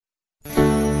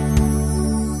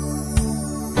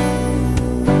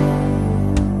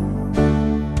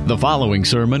The following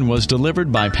sermon was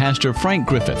delivered by Pastor Frank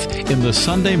Griffith in the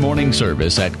Sunday morning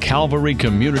service at Calvary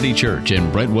Community Church in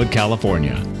Brentwood,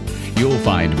 California. You'll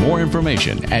find more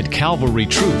information at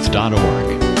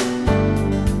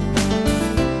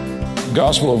calvarytruth.org.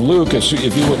 Gospel of Luke,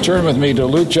 if you will turn with me to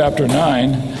Luke chapter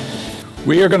 9,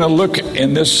 we are going to look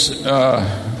in this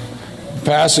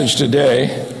passage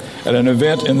today at an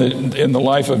event in the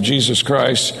life of Jesus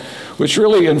Christ, which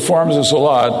really informs us a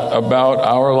lot about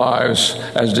our lives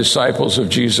as disciples of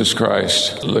Jesus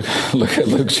Christ. Look at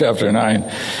Luke chapter 9.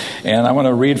 And I want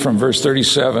to read from verse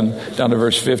 37 down to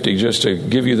verse 50 just to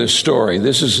give you this story.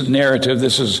 This is narrative.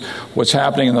 This is what's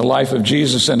happening in the life of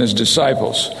Jesus and his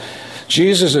disciples.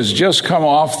 Jesus has just come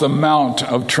off the Mount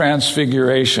of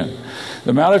Transfiguration.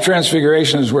 The Mount of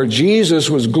Transfiguration is where Jesus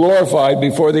was glorified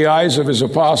before the eyes of his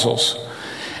apostles.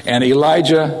 And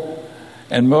Elijah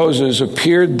and Moses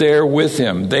appeared there with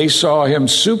him. They saw him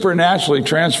supernaturally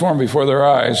transformed before their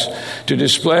eyes to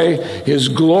display his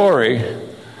glory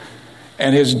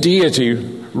and his deity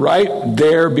right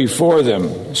there before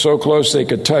them, so close they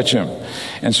could touch him.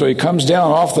 And so he comes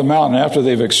down off the mountain after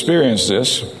they've experienced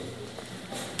this.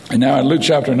 And now in Luke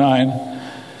chapter 9,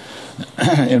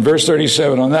 in verse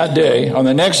 37, on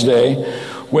the next day,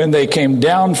 when they came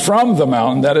down from the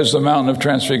mountain, that is the mountain of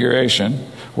Transfiguration,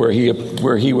 where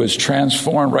he was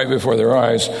transformed right before their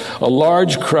eyes, a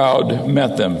large crowd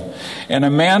met them. And a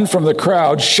man from the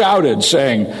crowd shouted,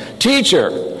 saying,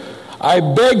 "Teacher, I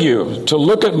beg you to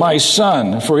look at my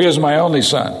son, for he is my only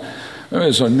son."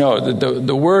 So note,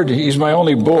 the word, "he's my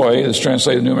only boy," is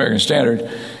translated in the New American Standard,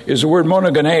 is the word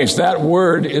monogenes. That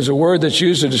word is a word that's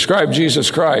used to describe Jesus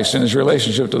Christ and his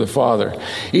relationship to the Father.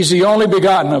 He's the only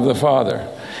begotten of the Father.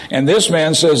 And this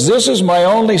man says, "This is my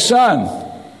only son."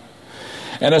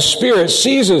 And a spirit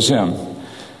seizes him,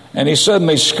 and he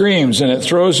suddenly screams, and it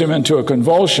throws him into a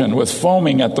convulsion with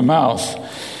foaming at the mouth.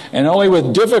 And only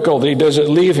with difficulty does it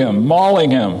leave him,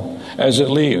 mauling him as it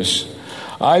leaves.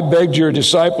 I begged your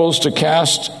disciples to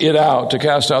cast out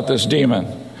this demon,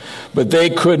 but they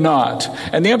could not.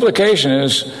 And the implication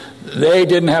is they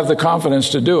didn't have the confidence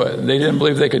to do it. They didn't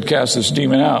believe they could cast this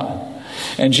demon out.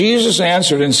 And Jesus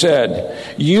answered and said,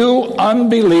 "You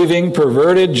unbelieving,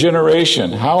 perverted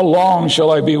generation, how long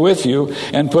shall I be with you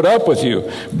and put up with you?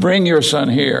 Bring your son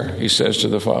here," he says to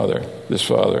this father.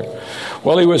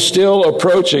 While he was still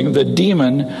approaching, the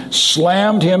demon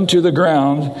slammed him to the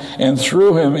ground and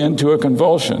threw him into a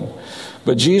convulsion.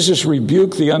 But Jesus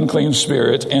rebuked the unclean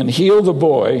spirit and healed the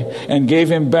boy and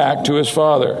gave him back to his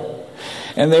father.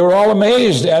 And they were all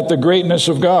amazed at the greatness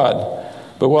of God.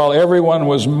 But while everyone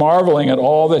was marveling at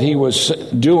all that he was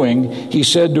doing, he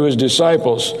said to his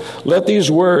disciples, "Let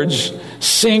these words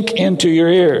sink into your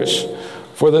ears.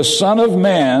 For the Son of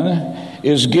Man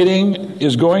is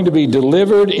going to be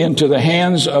delivered into the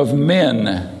hands of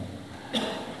men."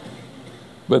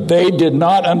 But they did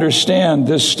not understand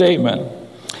this statement,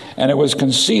 and it was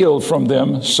concealed from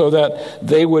them so that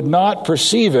they would not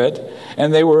perceive it,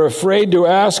 and they were afraid to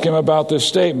ask him about this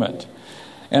statement.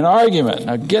 An argument,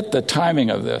 now get the timing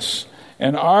of this,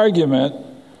 an argument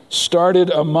started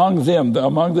among them,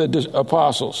 among the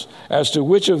apostles, as to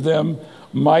which of them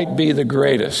might be the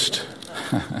greatest.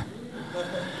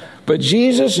 But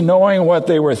Jesus, knowing what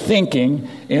they were thinking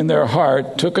in their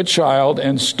heart, took a child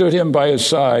and stood him by his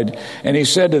side, and he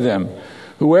said to them,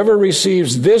 "Whoever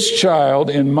receives this child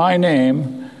in my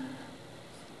name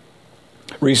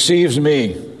receives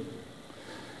me,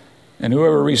 and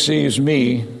whoever receives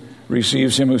me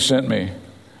receives him who sent me.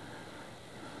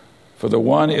 For the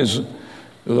one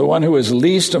who is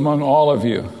least among all of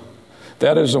you,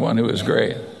 that is the one who is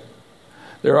great."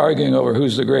 They're arguing over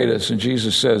who's the greatest, and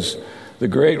Jesus says, "The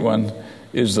great one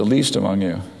is the least among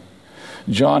you."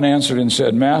 John answered and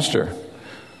said, "Master,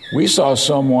 we saw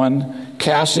someone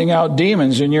casting out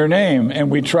demons in your name, and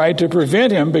we tried to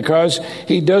prevent him because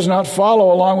he does not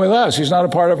follow along with us. He's not a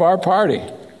part of our party."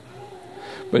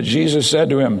 But Jesus said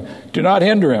to him, "Do not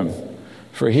hinder him,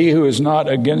 for he who is not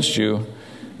against you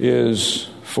is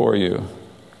for you."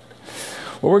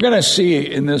 What we're going to see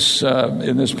in this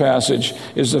passage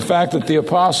is the fact that the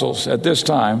apostles at this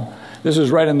time, this is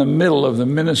right in the middle of the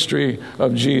ministry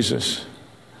of Jesus.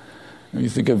 When you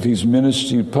think of his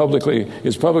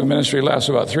public ministry lasts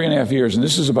about 3.5 years, and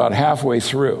this is about halfway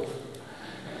through.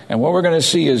 And what we're going to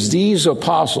see is these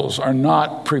apostles are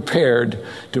not prepared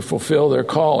to fulfill their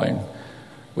calling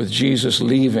with Jesus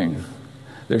leaving.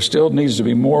 There still needs to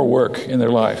be more work in their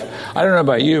life. I don't know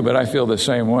about you, but I feel the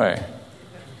same way.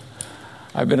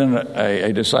 I've been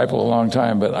a disciple a long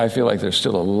time, but I feel like there's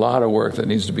still a lot of work that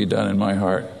needs to be done in my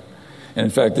heart. And in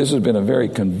fact, this has been a very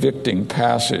convicting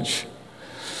passage.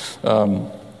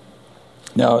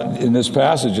 Now, in this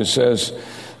passage, it says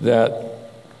that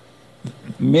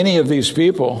many of these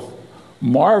people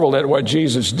marveled at what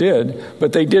Jesus did,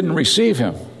 but they didn't receive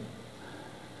him.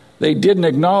 They didn't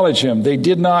acknowledge him. They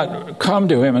did not come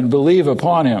to him and believe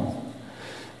upon him.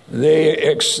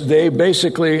 They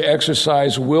basically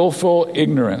exercised willful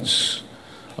ignorance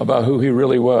about who he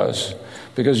really was.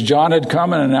 Because John had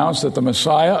come and announced that the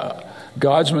Messiah,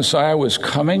 God's Messiah, was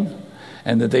coming,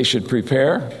 and that they should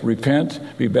prepare, repent,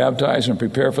 be baptized, and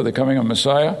prepare for the coming of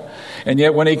Messiah. And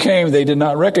yet when he came, they did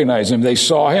not recognize him. They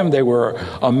saw him. They were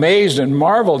amazed and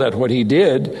marveled at what he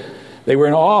did. They were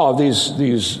in awe of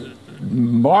these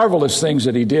marvelous things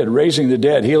that he did, raising the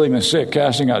dead, healing the sick,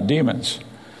 casting out demons.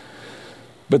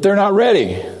 But they're not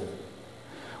ready.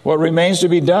 What remains to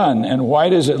be done, and why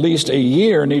does at least a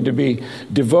year need to be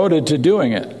devoted to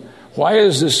doing it? Why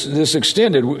is this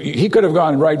extended? He could have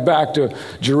gone right back to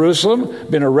Jerusalem,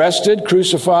 been arrested,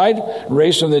 crucified,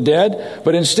 raised from the dead.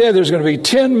 But instead, there's going to be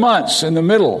 10 months in the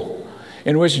middle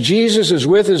in which Jesus is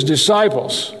with his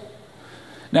disciples.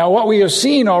 Now, what we have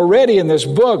seen already in this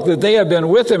book, that they have been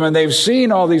with him and they've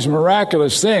seen all these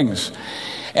miraculous things.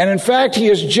 And in fact, he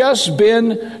has just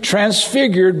been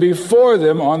transfigured before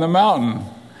them on the mountain.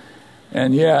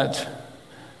 And yet,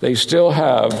 they still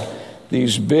have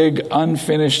these big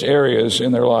unfinished areas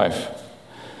in their life.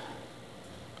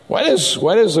 Why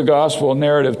does the gospel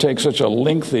narrative take such a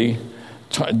lengthy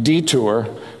detour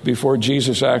before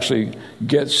Jesus actually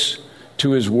gets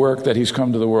to his work that he's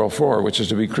come to the world for, which is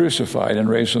to be crucified and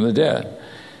raised from the dead?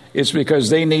 It's because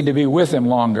they need to be with him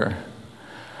longer.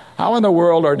 How in the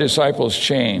world are disciples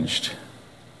changed?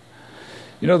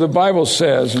 You know, the Bible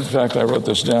says, in fact, I wrote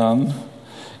this down,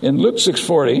 in Luke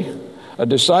 6:40, a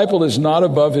disciple is not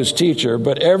above his teacher,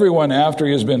 but everyone after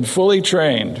he has been fully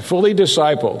trained, fully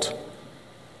discipled,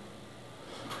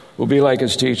 will be like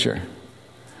his teacher.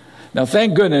 Now,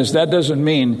 thank goodness that doesn't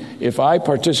mean if I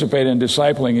participate in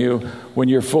discipling you, when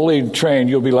you're fully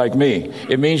trained, you'll be like me.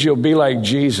 It means you'll be like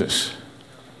Jesus.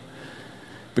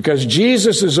 Because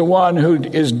Jesus is the one who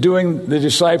is doing the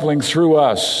discipling through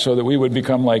us so that we would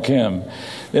become like him.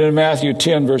 Then in Matthew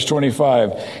 10, verse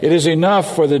 25, it is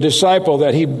enough for the disciple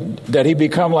that he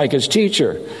become like his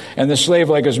teacher and the slave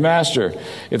like his master.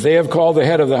 If they have called the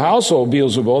head of the household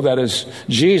Beelzebul, that is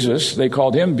Jesus, they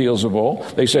called him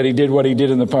Beelzebul. They said he did what he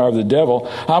did in the power of the devil.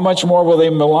 How much more will they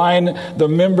malign the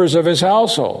members of his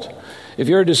household? If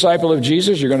you're a disciple of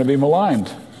Jesus, you're going to be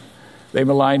maligned. They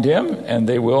maligned him, and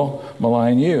they will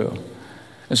malign you.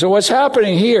 And so what's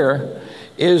happening here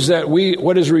is that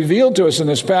what is revealed to us in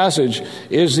this passage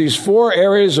is these 4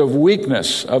 areas of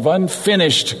weakness, of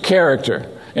unfinished character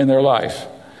in their life.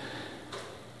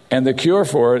 And the cure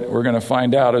for it, we're going to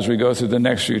find out as we go through the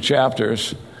next few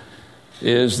chapters,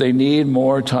 is they need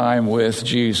more time with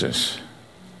Jesus.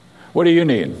 What do you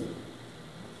need?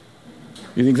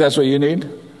 You think that's what you need?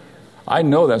 I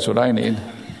know that's what I need.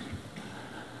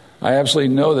 I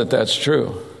absolutely know that that's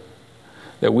true,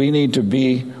 that we need to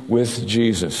be with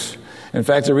Jesus. In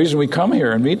fact, the reason we come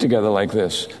here and meet together like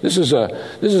this is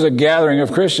a gathering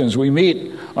of Christians. We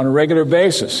meet on a regular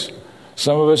basis,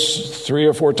 some of us 3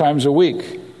 or 4 times a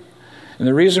week. And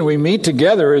the reason we meet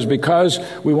together is because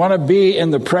we want to be in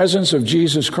the presence of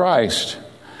Jesus Christ.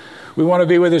 We want to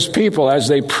be with his people as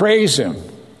they praise him,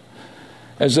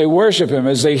 as they worship him,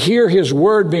 as they hear his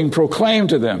word being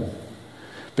proclaimed to them.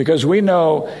 Because we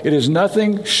know it is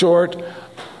nothing short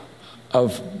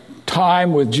of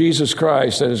time with Jesus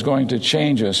Christ that is going to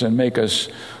change us and make us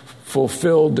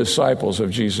fulfilled disciples of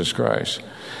Jesus Christ.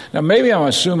 Now, maybe I'm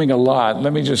assuming a lot.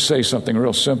 Let me just say something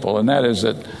real simple, and that is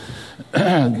that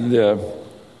the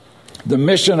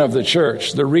mission of the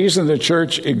church, the reason the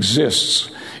church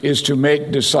exists, is to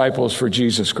make disciples for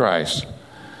Jesus Christ.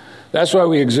 That's why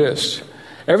we exist.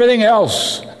 Everything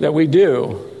else that we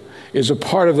do is a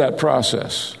part of that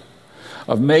process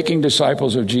of making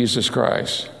disciples of Jesus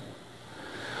Christ.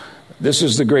 This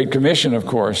is the Great Commission, of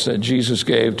course, that Jesus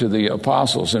gave to the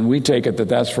apostles, and we take it that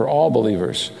that's for all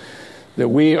believers, that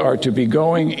we are to be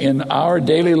going in our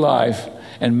daily life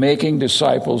and making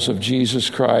disciples of Jesus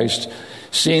Christ,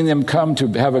 seeing them come to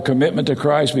have a commitment to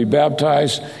Christ, be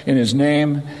baptized in his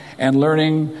name, and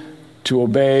learning to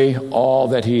obey all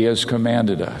that he has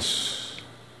commanded us.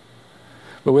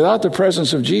 But without the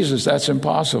presence of Jesus, that's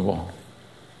impossible.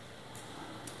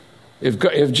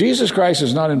 If Jesus Christ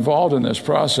is not involved in this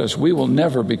process, we will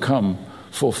never become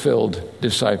fulfilled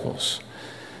disciples.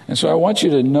 And so I want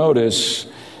you to notice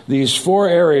these 4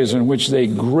 areas in which they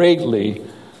greatly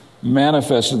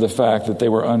manifested the fact that they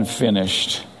were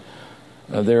unfinished.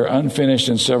 They're unfinished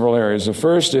in several areas. The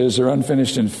first is they're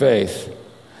unfinished in faith.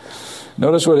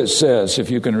 Notice what it says,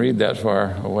 if you can read that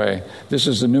far away. This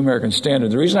is the New American Standard.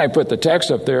 The reason I put the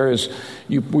text up there is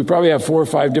we probably have 4 or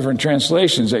 5 different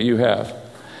translations that you have.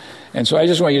 And so I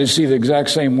just want you to see the exact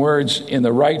same words in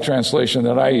the right translation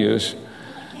that I use,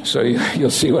 so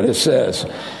you'll see what it says.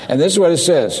 And this is what it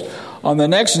says. On the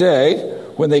next day,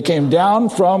 when they came down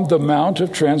from the Mount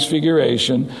of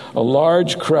Transfiguration, a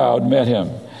large crowd met him.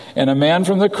 And a man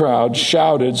from the crowd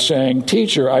shouted, saying,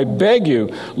 "Teacher, I beg you,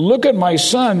 look at my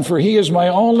son, for he is my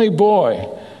only boy."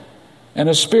 And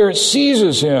a spirit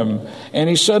seizes him, and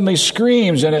he suddenly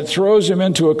screams, and it throws him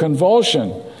into a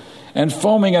convulsion and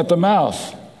foaming at the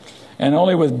mouth. And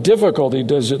only with difficulty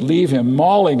does it leave him,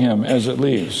 mauling him as it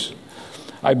leaves.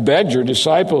 I begged your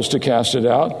disciples to cast it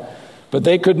out, but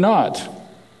they could not.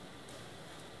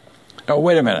 Oh,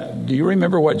 wait a minute. Do you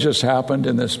remember what just happened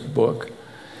in this book?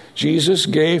 Jesus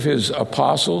gave his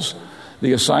apostles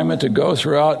the assignment to go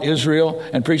throughout Israel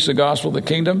and preach the gospel of the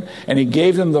kingdom, and he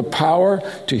gave them the power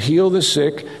to heal the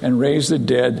sick and raise the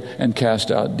dead and cast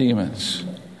out demons.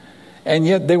 And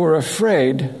yet they were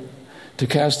afraid to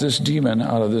cast this demon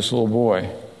out of this little boy.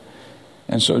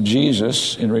 And so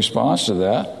Jesus, in response to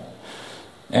that,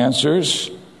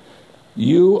 answers,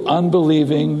 "You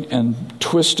unbelieving and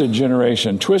twisted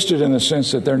generation." Twisted in the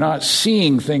sense that they're not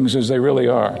seeing things as they really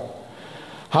are.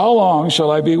 "How long shall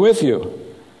I be with you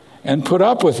and put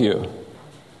up with you?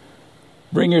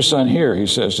 Bring your son here," he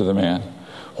says to the man.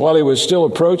 While he was still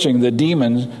approaching, the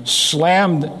demon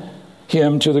slammed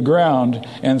him to the ground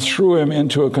and threw him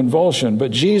into a convulsion.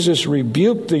 But Jesus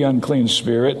rebuked the unclean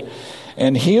spirit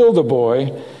and healed the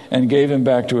boy and gave him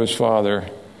back to his father.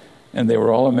 And they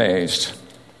were all amazed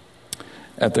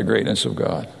at the greatness of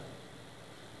God.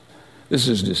 This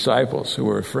is disciples who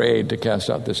were afraid to cast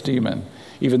out this demon,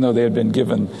 even though they had been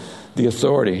given the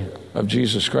authority of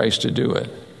Jesus Christ to do it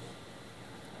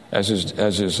as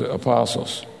his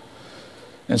apostles.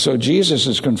 And so Jesus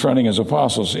is confronting his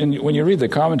apostles. And when you read the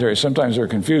commentary, sometimes they're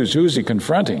confused. Who is he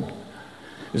confronting?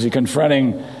 Is he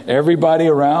confronting everybody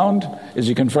around? Is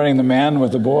he confronting the man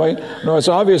with the boy? No, it's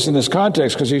obvious in this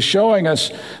context because he's showing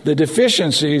us the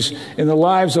deficiencies in the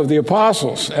lives of the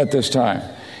apostles at this time.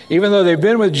 Even though they've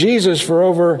been with Jesus for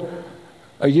over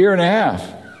a year and a half,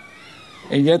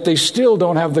 and yet they still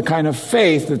don't have the kind of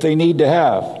faith that they need to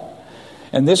have.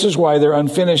 And this is why they're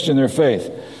unfinished in their faith.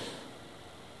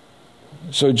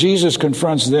 So Jesus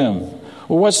confronts them.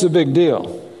 Well, what's the big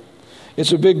deal?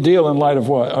 It's a big deal in light of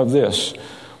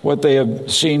what they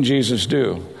have seen Jesus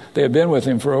do. They have been with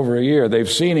him for over a year. They've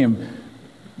seen him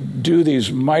do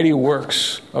these mighty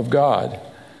works of God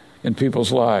in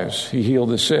people's lives. He healed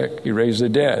the sick. He raised the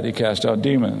dead. He cast out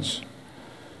demons.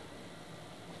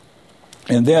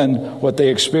 And then what they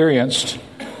experienced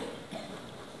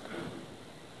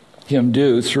him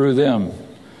do through them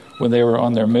when they were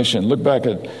on their mission. Look back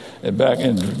in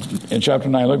chapter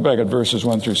 9, look back at verses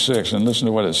 1 through 6 and listen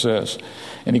to what it says.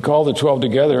 And he called the 12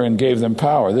 together and gave them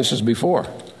power. This is before.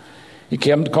 He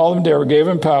called them together, gave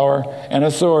them power and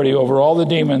authority over all the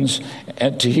demons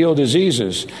and to heal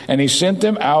diseases. And he sent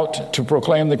them out to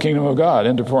proclaim the kingdom of God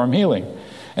and to perform healing.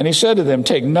 And he said to them,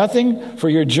 "Take nothing for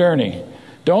your journey.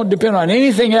 Don't depend on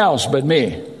anything else but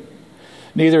me.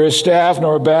 Neither a staff,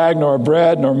 nor a bag, nor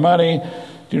bread, nor money.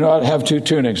 Do not have 2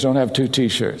 tunics. Don't have 2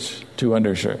 T-shirts, 2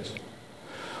 undershirts.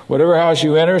 Whatever house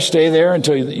you enter, stay there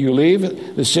until you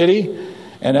leave the city.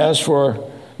 And as for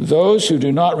those who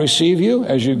do not receive you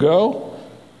as you go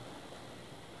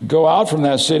out from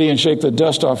that city and shake the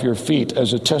dust off your feet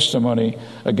as a testimony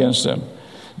against them."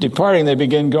 Departing, they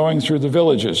began going through the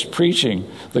villages, preaching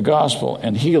the gospel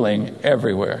and healing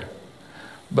everywhere.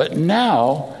 But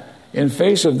now, in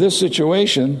face of this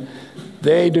situation,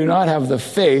 they do not have the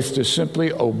faith to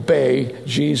simply obey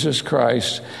Jesus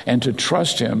Christ and to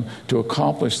trust him to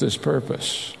accomplish this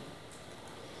purpose.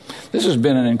 This has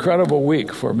been an incredible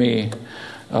week for me.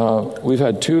 We've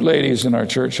had 2 ladies in our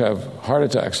church have heart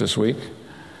attacks this week.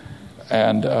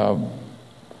 And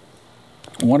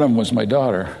one of them was my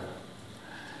daughter.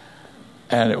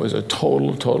 And it was a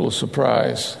total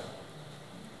surprise.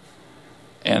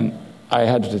 And I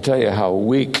had to tell you how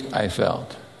weak I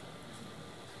felt.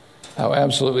 How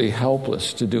absolutely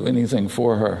helpless to do anything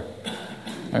for her.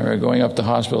 I remember going up to the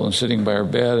hospital and sitting by her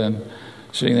bed and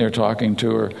sitting there talking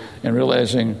to her and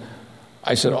realizing,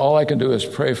 I said, all I can do is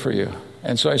pray for you.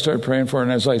 And so I started praying for her,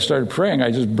 and as I started praying,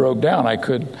 I just broke down. I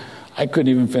couldn't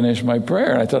even finish my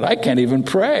prayer. And I thought, I can't even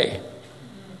pray.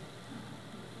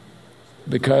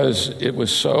 Because it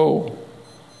was so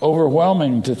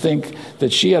overwhelming to think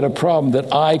that she had a problem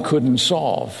that I couldn't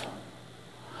solve.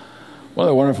 One of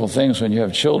the wonderful things when you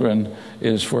have children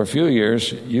is for a few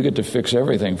years, you get to fix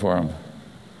everything for them.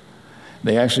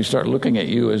 They actually start looking at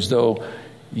you as though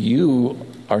you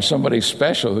are somebody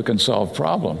special who can solve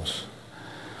problems.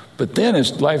 But then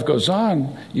as life goes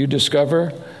on, you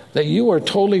discover that you are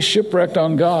totally shipwrecked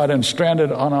on God and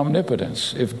stranded on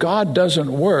omnipotence. If God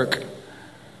doesn't work,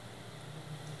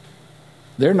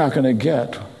 they're not going to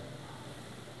get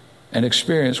and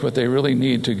experience what they really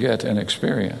need to get and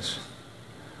experience.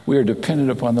 We are dependent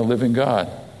upon the living God.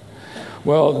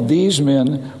 Well, these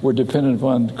men were dependent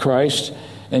upon Christ,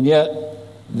 and yet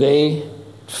they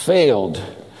failed.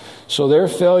 So their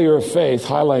failure of faith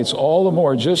highlights all the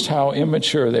more just how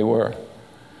immature they were.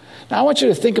 Now, I want you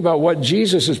to think about what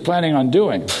Jesus is planning on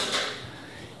doing.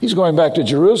 He's going back to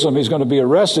Jerusalem. He's going to be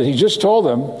arrested. He just told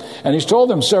them, and he's told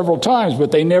them several times,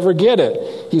 but they never get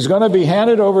it. He's going to be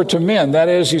handed over to men. That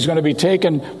is, he's going to be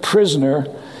taken prisoner.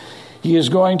 He's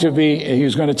going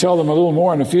to tell them a little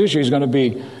more in the future. He's going to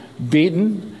be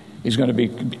beaten. He's going to be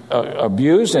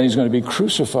abused, and he's going to be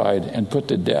crucified and put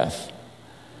to death.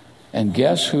 And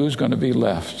guess who's going to be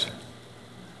left?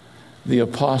 The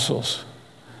apostles.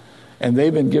 And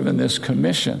they've been given this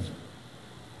commission,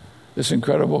 this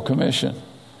incredible commission.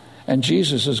 And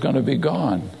Jesus is going to be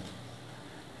gone.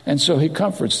 And so he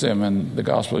comforts them in the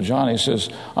Gospel of John. He says,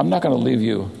 I'm not going to leave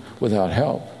you without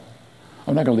help.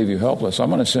 I'm not going to leave you helpless. I'm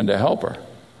going to send a helper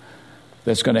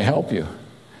that's going to help you.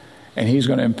 And he's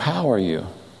going to empower you.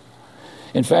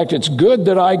 In fact, it's good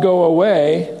that I go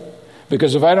away,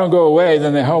 because if I don't go away,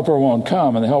 then the helper won't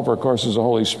come. And the helper, of course, is the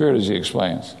Holy Spirit, as he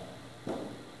explains.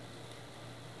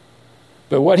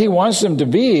 But what he wants them to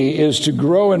be is to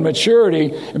grow in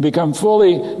maturity and become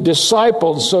fully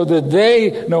discipled so that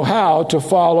they know how to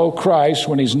follow Christ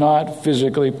when he's not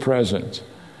physically present.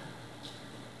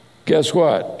 Guess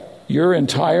what? Your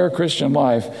entire Christian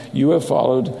life, you have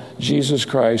followed Jesus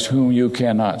Christ, whom you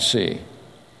cannot see.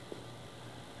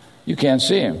 You can't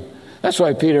see him. That's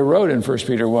why Peter wrote in 1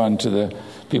 Peter 1 to the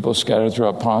people scattered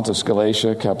throughout Pontus,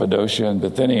 Galatia, Cappadocia, and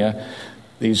Bithynia,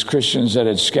 these Christians that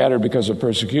had scattered because of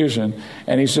persecution.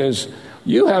 And he says,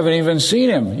 you haven't even seen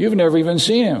him. You've never even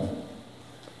seen him,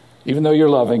 even though you're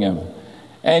loving him.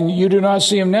 And you do not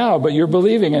see him now, but you're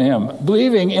believing in him.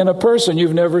 Believing in a person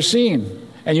you've never seen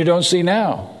and you don't see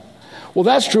now. Well,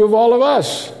 that's true of all of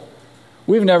us.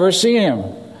 We've never seen him,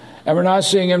 and we're not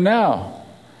seeing him now.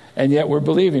 And yet we're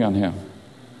believing on him,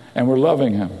 and we're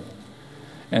loving him.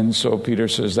 And so Peter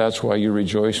says, that's why you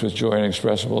rejoice with joy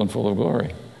inexpressible and full of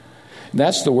glory.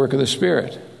 That's the work of the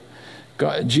Spirit.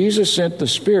 Jesus sent the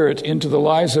Spirit into the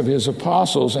lives of his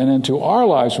apostles and into our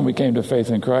lives when we came to faith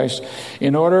in Christ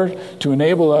in order to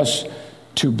enable us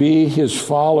to be his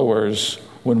followers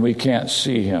when we can't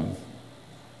see him.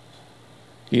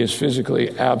 He is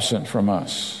physically absent from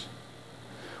us.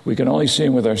 We can only see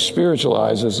him with our spiritual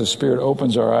eyes as the Spirit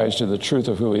opens our eyes to the truth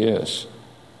of who he is.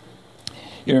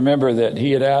 You remember that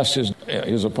he had asked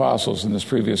his apostles in this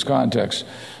previous context,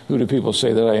 who do people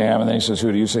say that I am? And then he says,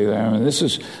 who do you say that I am? And this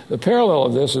is the parallel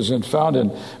of this is found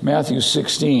in Matthew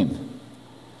 16.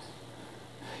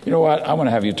 You know what? I want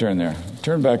to have you turn there.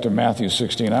 Turn back to Matthew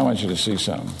 16. I want you to see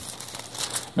something.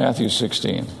 Matthew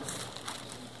 16.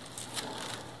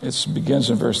 It begins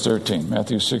in verse 13.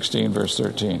 Matthew 16, verse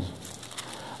 13.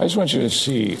 I just want you to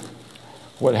see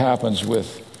what happens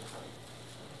with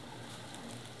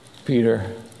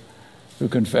Peter, who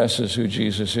confesses who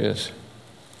Jesus is.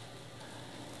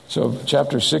 So,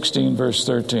 chapter 16, verse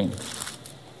 13.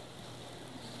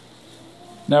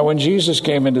 Now, when Jesus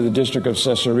came into the district of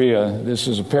Caesarea, this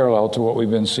is a parallel to what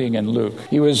we've been seeing in Luke.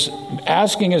 He was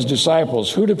asking his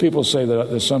disciples, who do people say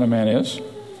that the Son of Man is?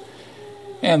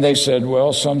 And they said,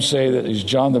 well, some say that he's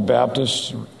John the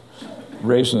Baptist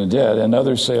raised from the dead, and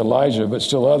others say Elijah, but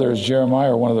still others,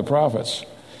 Jeremiah or one of the prophets.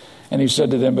 And he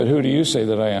said to them, but who do you say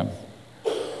that I am?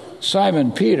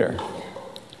 Simon Peter.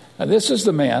 Now this is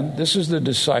the man, this is the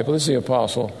disciple, this is the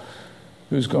apostle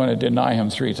who's going to deny him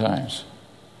 3 times.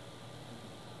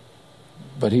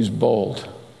 But he's bold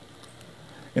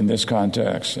in this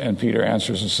context. And Peter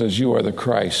answers and says, you are the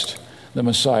Christ, the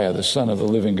Messiah, the Son of the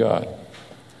living God.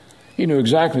 He knew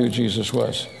exactly who Jesus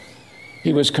was.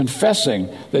 He was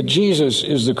confessing that Jesus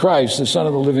is the Christ, the Son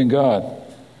of the living God.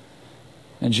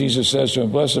 And Jesus says to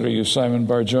him, blessed are you, Simon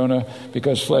Bar-Jonah,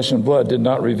 because flesh and blood did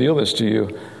not reveal this to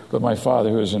you, but my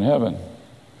Father who is in heaven.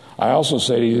 I also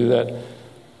say to you that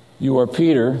you are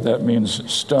Peter, that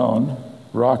means stone,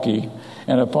 rocky,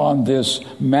 and upon this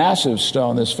massive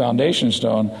stone, this foundation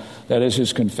stone, that is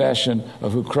his confession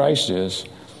of who Christ is,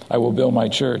 I will build my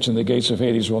church, and the gates of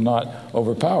Hades will not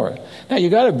overpower it. Now, you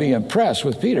got to be impressed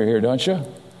with Peter here, don't you?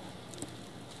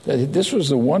 That this was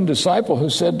the one disciple who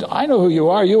said, I know who you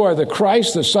are. You are the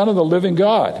Christ, the Son of the living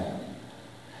God.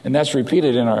 And that's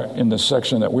repeated in the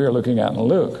section that we're looking at in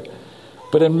Luke.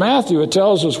 But in Matthew, it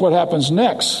tells us what happens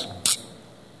next.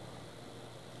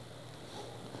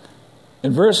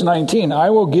 In verse 19,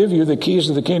 I will give you the keys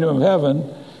of the kingdom of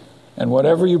heaven, and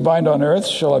whatever you bind on earth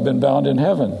shall have been bound in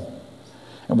heaven.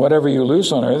 And whatever you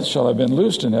loose on earth shall have been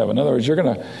loosed in heaven. In other words, you're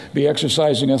going to be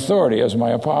exercising authority as my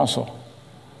apostle.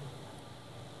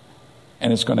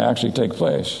 And it's going to actually take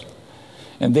place.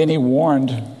 And then he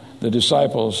warned the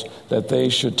disciples that they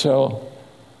should tell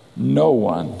no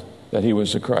one that he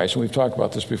was the Christ. And we've talked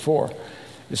about this before.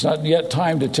 It's not yet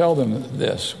time to tell them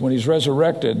this. When he's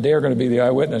resurrected, they are going to be the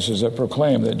eyewitnesses that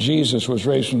proclaim that Jesus was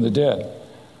raised from the dead.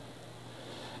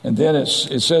 And then it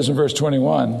says in verse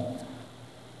 21,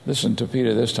 listen to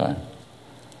Peter this time.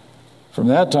 From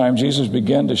that time, Jesus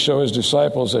began to show his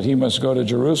disciples that he must go to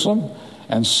Jerusalem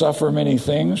and suffer many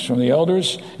things from the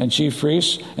elders and chief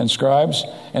priests and scribes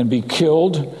and be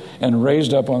killed and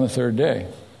raised up on the third day.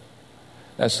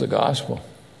 That's the gospel.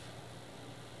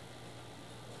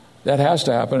 That has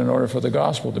to happen in order for the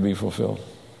gospel to be fulfilled.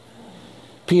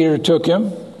 Peter took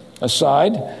him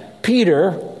aside.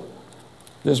 Peter,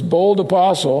 this bold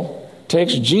apostle,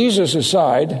 takes Jesus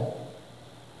aside.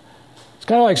 It's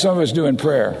kind of like some of us do in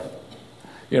prayer.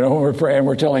 You know, when we're praying,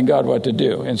 we're telling God what to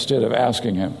do instead of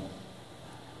asking him.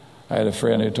 I had a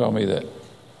friend who told me that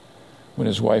when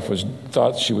his wife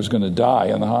thought she was going to die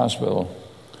in the hospital,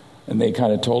 and they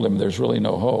kind of told him there's really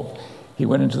no hope, he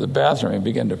went into the bathroom and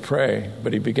began to pray,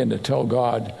 but he began to tell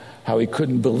God how he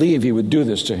couldn't believe he would do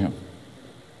this to him.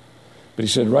 But he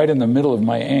said, right in the middle of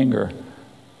my anger,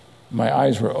 my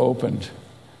eyes were opened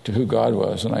to who God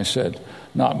was, and I said,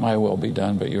 not my will be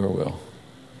done, but your will.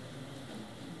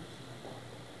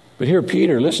 But here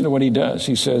Peter, listen to what he does.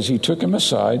 He says he took him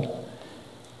aside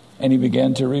and he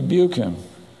began to rebuke him.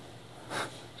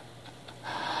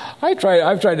 I've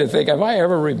tried to think, have I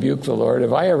ever rebuked the Lord?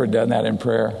 Have I ever done that in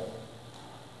prayer?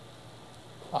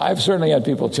 I've certainly had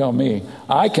people tell me,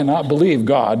 I cannot believe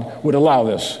God would allow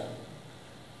this.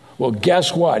 Well,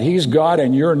 guess what? He's God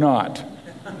and you're not.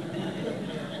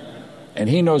 And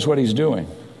he knows what he's doing.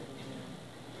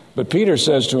 But Peter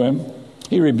says to him,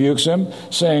 he rebukes him,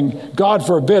 saying, God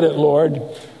forbid it, Lord.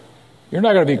 You're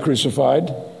not going to be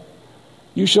crucified.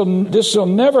 This shall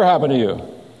never happen to you.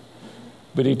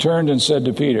 But he turned and said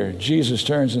to Peter, Jesus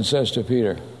turns and says to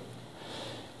Peter,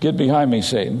 get behind me,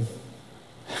 Satan.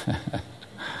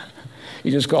 He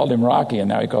just called him Rocky, and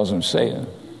now he calls him Satan.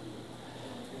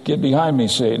 Get behind me,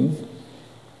 Satan.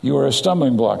 You are a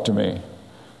stumbling block to me,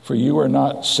 for you are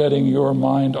not setting your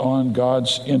mind on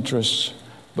God's interests,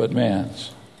 but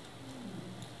man's.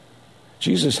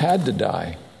 Jesus had to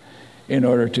die in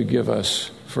order to give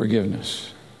us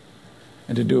forgiveness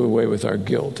and to do away with our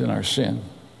guilt and our sin.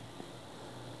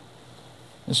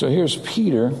 And so here's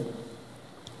Peter,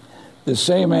 the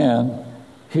same man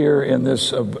here in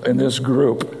this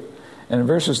group. And in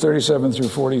verses 37 through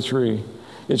 43,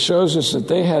 it shows us that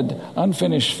they had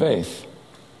unfinished faith.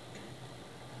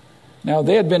 Now,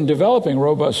 they had been developing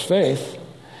robust faith,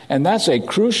 and that's a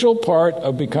crucial part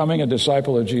of becoming a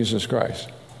disciple of Jesus Christ.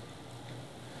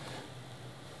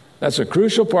 That's a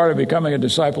crucial part of becoming a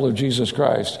disciple of Jesus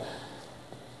Christ,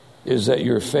 is that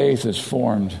your faith is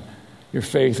formed, your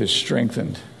faith is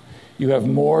strengthened. You have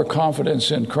more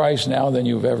confidence in Christ now than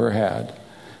you've ever had.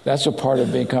 That's a part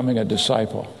of becoming a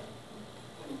disciple.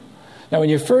 Now, when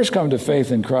you first come to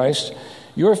faith in Christ,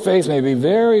 your faith may be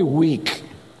very weak.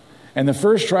 And the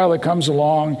first trial that comes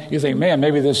along, you think, man,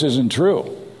 maybe this isn't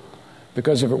true.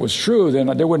 Because if it was true, then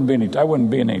I wouldn't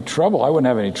be in any trouble. I wouldn't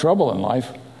have any trouble in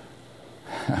life.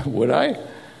 Would I?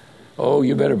 Oh,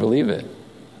 you better believe it.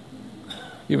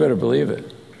 You better believe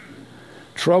it.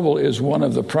 Trouble is one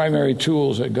of the primary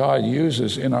tools that God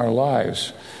uses in our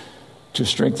lives to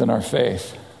strengthen our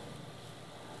faith.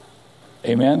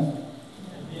 Amen?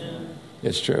 Amen.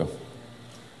 It's true.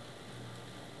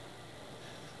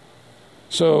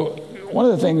 So one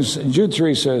of the things, Jude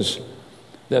 3 says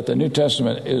that the New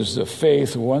Testament is the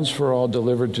faith once for all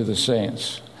delivered to the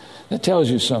saints. That tells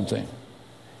you something.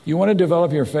 You want to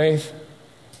develop your faith?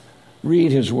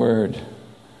 Read his word.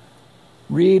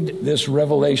 Read this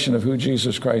revelation of who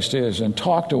Jesus Christ is and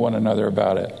talk to one another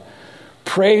about it.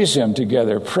 Praise him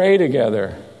together. Pray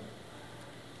together.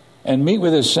 And meet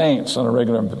with his saints on a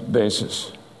regular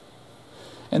basis.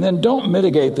 And then don't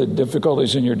mitigate the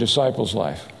difficulties in your disciples'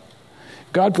 life.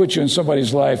 God put you in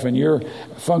somebody's life and you're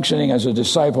functioning as a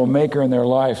disciple maker in their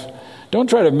life. Don't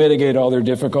try to mitigate all their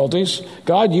difficulties.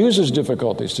 God uses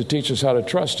difficulties to teach us how to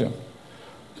trust him.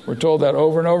 We're told that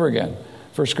over and over again.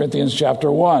 1 Corinthians chapter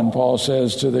 1, Paul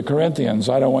says to the Corinthians,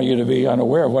 I don't want you to be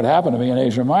unaware of what happened to me in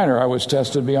Asia Minor. I was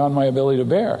tested beyond my ability to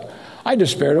bear. I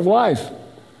despaired of life.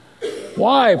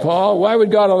 Why, Paul? Why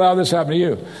would God allow this to happen to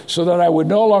you? So that I would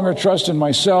no longer trust in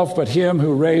myself, but him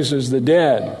who raises the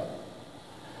dead.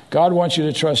 God wants you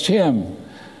to trust him,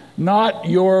 not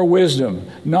your wisdom,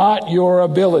 not your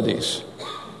abilities.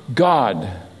 God,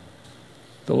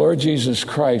 the Lord Jesus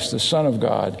Christ, the Son of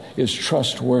God, is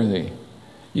trustworthy.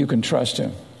 You can trust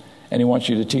him. And he wants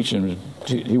you to teach him.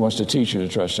 He wants to teach you to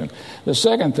trust him. The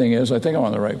second thing is, I think I'm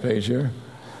on the right page here,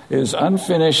 is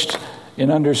unfinished in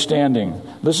understanding.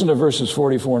 Listen to verses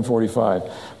 44 and 45.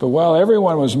 But while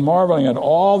everyone was marveling at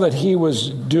all that he was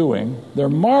doing, they're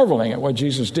marveling at what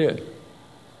Jesus did.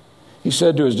 He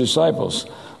said to his disciples,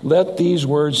 let these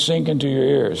words sink into your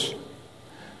ears.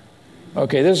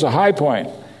 Okay, this is a high point.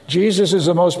 Jesus is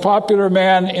the most popular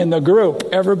man in the group.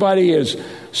 Everybody is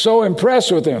so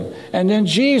impressed with him. And then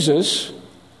Jesus,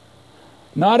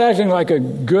 not acting like a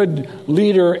good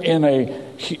leader in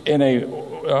a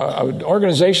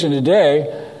organization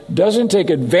today, doesn't take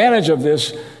advantage of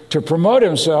this to promote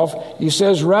himself. He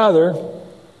says, rather,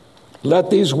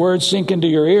 let these words sink into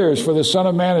your ears, for the Son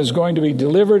of Man is going to be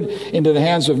delivered into the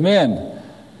hands of men.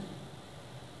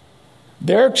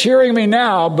 They're cheering me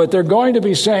now, but they're going to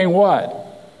be saying what?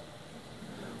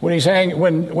 When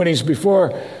he's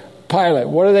before Pilate,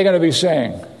 what are they going to be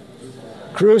saying?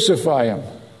 Crucify him.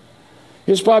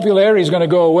 His popularity is going to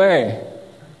go away.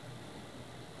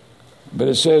 But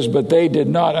it says, but they did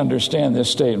not understand this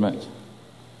statement.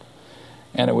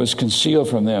 And it was concealed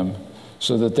from them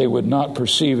so that they would not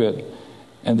perceive it,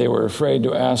 and they were afraid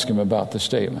to ask him about the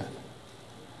statement.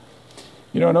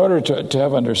 You know, in order to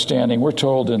have understanding, we're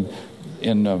told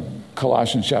in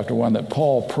Colossians chapter 1 that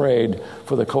Paul prayed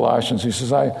for the Colossians. He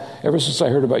says, ever since I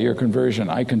heard about your conversion,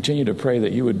 I continue to pray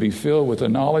that you would be filled with the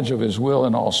knowledge of his will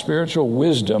and all spiritual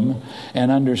wisdom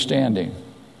and understanding.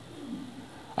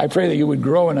 I pray that you would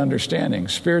grow in understanding,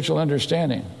 spiritual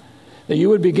understanding, that you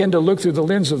would begin to look through the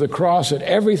lens of the cross at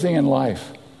everything in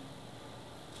life.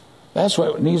 That's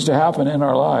what needs to happen in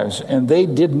our lives, and they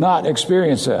did not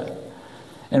experience that.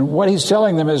 And what he's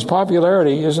telling them is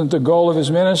popularity isn't the goal of his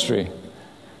ministry.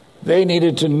 They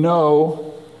needed to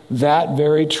know that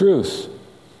very truth.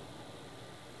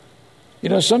 You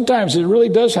know, sometimes it really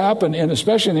does happen, and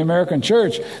especially in the American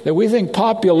church, that we think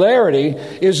popularity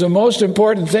is the most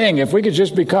important thing. If we could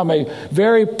just become a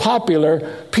very popular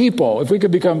people, if we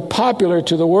could become popular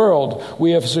to the world,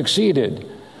 we have succeeded.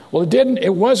 Well,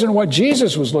 it wasn't what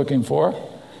Jesus was looking for.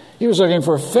 He was looking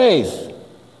for faith.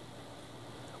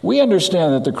 We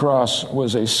understand that the cross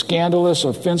was a scandalous,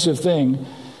 offensive thing,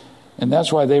 and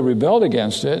that's why they rebelled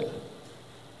against it.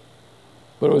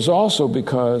 But it was also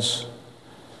because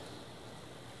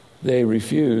they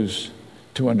refused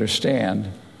to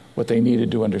understand what they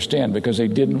needed to understand, because they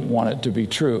didn't want it to be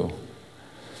true.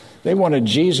 They wanted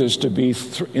Jesus to be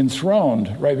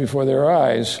enthroned right before their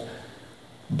eyes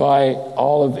by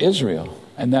all of Israel,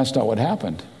 and that's not what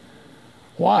happened.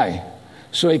 Why?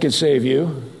 So he could save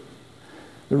you.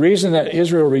 The reason that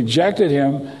Israel rejected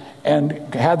him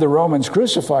and had the Romans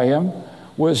crucify him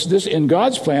was this: in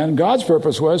God's plan, God's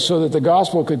purpose was so that the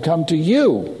gospel could come to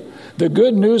you. The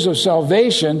good news of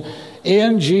salvation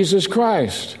in Jesus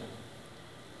Christ.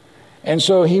 And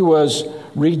so he was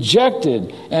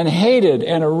rejected and hated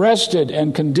and arrested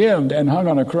and condemned and hung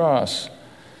on a cross.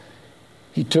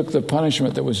 He took the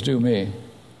punishment that was due me.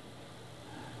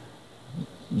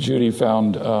 Judy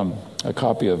found a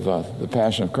copy of The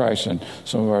Passion of Christ in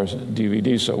some of our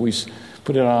DVDs, so we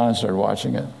put it on and started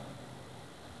watching it.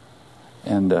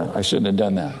 And I shouldn't have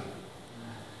done that,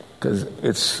 because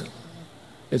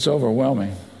it's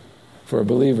overwhelming for a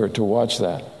believer to watch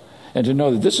that and to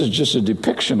know that this is just a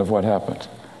depiction of what happened.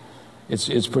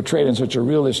 It's portrayed in such a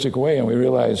realistic way, and we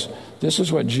realize this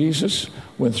is what Jesus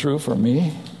went through for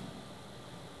me.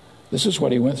 This is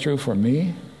what he went through for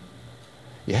me.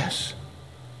 Yes.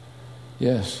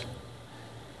 Yes.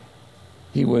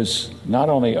 He was not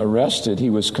only arrested, he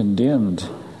was condemned,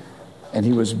 and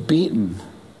he was beaten.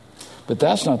 But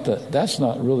that's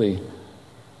not really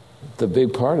the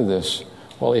big part of this.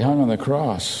 While he hung on the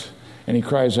cross and he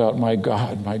cries out, my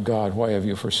God, why have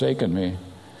you forsaken me?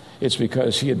 It's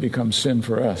because he had become sin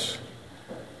for us.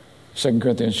 2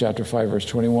 Corinthians chapter 5, verse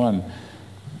 21.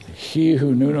 He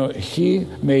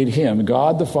made him,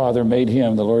 God the Father made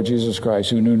him, the Lord Jesus Christ,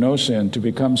 who knew no sin, to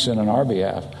become sin on our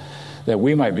behalf, that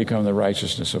we might become the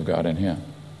righteousness of God in him.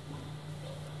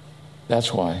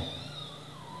 That's why.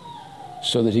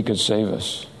 So that he could save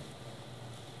us.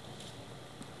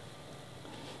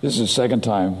 This is the second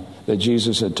time that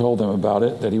Jesus had told them about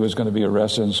it, that he was going to be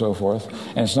arrested and so forth.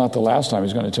 And it's not the last time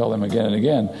he's going to tell them again and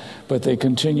again. But they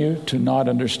continue to not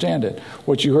understand it.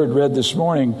 What you heard read this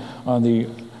morning on the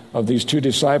of these two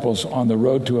disciples on the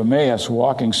road to Emmaus,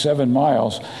 walking 7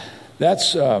 miles.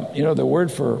 That's the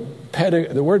word for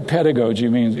the word pedagogy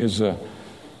is the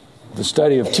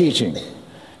study of teaching,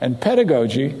 and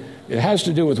pedagogy, it has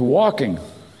to do with walking.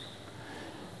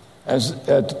 As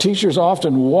teachers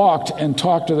often walked and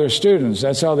talked to their students,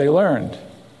 that's how they learned.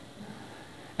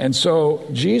 And so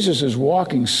Jesus is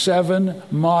walking 7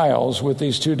 miles with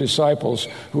these two disciples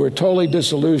who are totally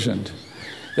disillusioned.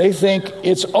 They think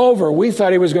it's over. We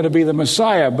thought he was going to be the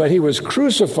Messiah, but he was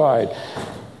crucified.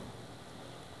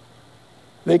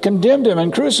 They condemned him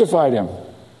and crucified him.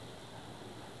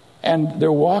 And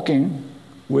they're walking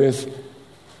with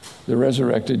the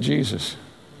resurrected Jesus,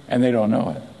 and they don't know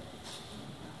it.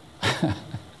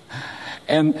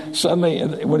 And suddenly,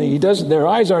 when he does, their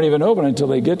eyes aren't even open until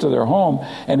they get to their home,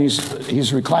 and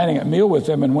he's reclining at meal with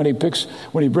them. And when he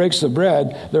breaks the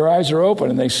bread, their eyes are open,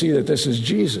 and they see that this is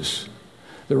Jesus,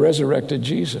 the resurrected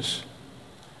Jesus.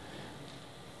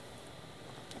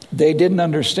 They didn't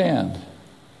understand.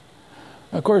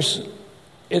 Of course,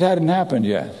 it hadn't happened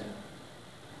yet.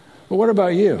 But what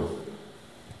about you?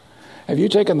 Have you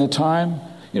taken the time?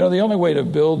 The only way to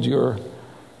build your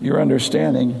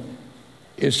understanding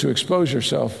is to expose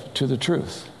yourself to the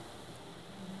truth.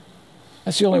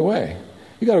 That's the only way.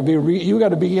 You got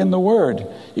to be in the Word.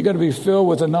 You got to be filled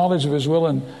with the knowledge of His will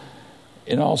and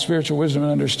in all spiritual wisdom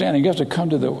and understanding. You have to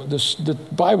come to the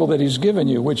Bible that He's given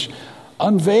you, which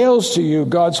unveils to you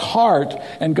God's heart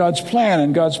and God's plan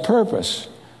and God's purpose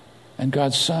and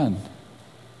God's Son.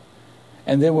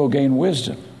 And then we'll gain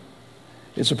wisdom.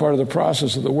 It's a part of the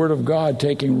process of the Word of God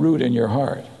taking root in your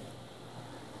heart.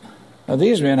 Now,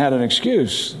 these men had an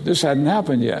excuse. This hadn't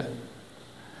happened yet.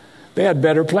 They had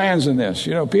better plans than this.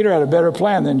 Peter had a better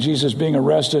plan than Jesus being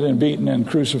arrested and beaten and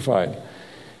crucified.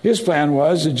 His plan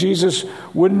was that Jesus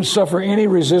wouldn't suffer any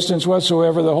resistance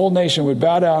whatsoever. The whole nation would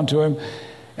bow down to him,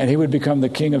 and he would become the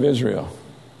king of Israel.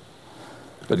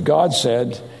 But God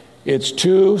said, it's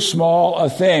too small a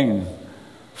thing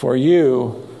for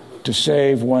you to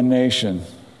save one nation.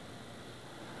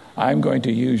 I'm going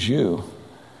to use you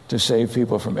to save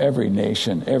people from every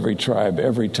nation, every tribe,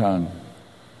 every tongue.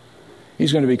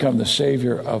 He's going to become the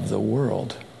Savior of the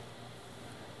world.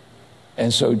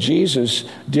 And so Jesus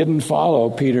didn't follow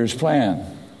Peter's plan.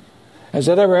 Has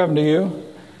that ever happened to you?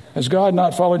 Has God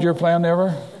not followed your plan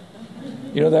ever?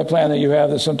 That plan that you have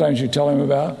that sometimes you tell him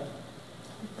about?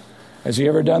 Has he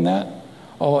ever done that?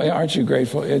 Oh, aren't you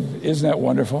grateful? Isn't that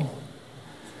wonderful?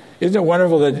 Isn't it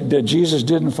wonderful that Jesus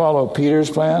didn't follow Peter's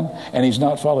plan and he's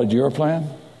not followed your plan?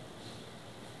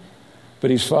 But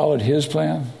he's followed his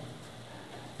plan,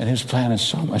 and his plan is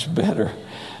so much better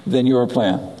than your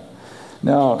plan.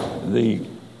 Now, the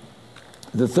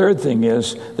third thing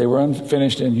is they were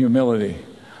unfinished in humility.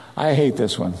 I hate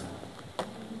this one.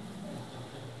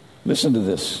 Listen to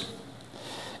this.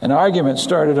 An argument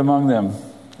started among them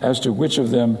as to which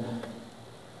of them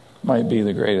might be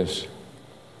the greatest.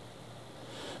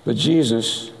 But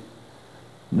Jesus,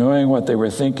 knowing what they were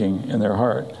thinking in their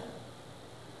heart,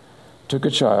 took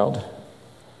a child,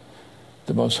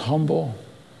 the most humble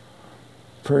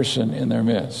person in their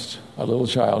midst, a little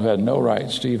child who had no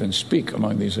rights to even speak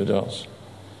among these adults.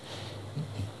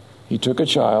 He took a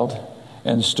child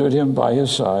and stood him by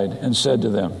his side and said to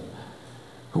them,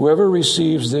 "Whoever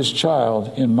receives this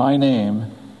child in my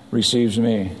name receives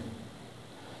me.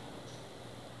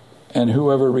 And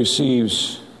whoever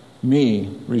receives me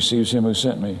receives him who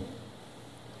sent me.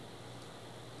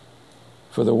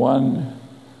 For the one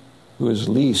who is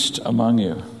least among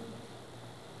you,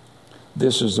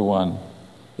 this is the one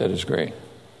that is great."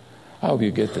 I hope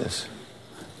you get this.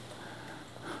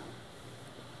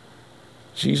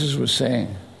 Jesus was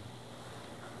saying,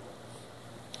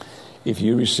 if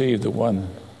you receive the one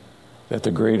that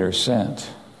the greater sent,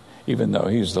 even though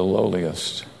he's the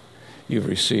lowliest, you've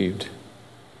received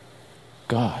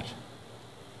God.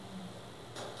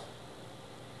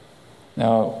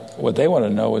 Now, what they want to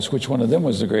know is which one of them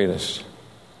was the greatest.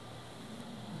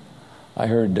 I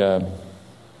heard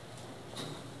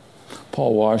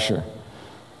Paul Washer,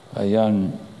 a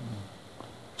young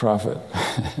prophet.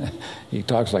 He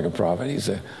talks like a prophet. He's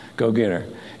a go-getter.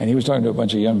 And he was talking to a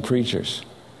bunch of young preachers,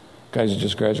 guys who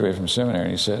just graduated from seminary.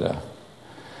 And he said,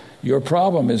 your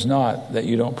problem is not that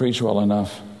you don't preach well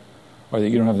enough or that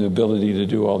you don't have the ability to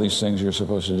do all these things you're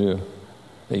supposed to do,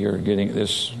 that you're getting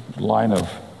this line of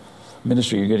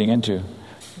ministry you're getting into.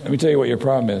 Let me tell you what your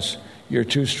problem is. You're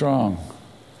too strong.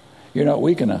 You're not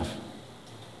weak enough.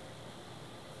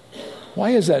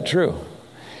 Why is that true?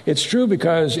 It's true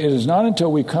because it is not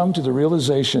until we come to the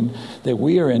realization that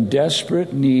we are in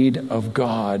desperate need of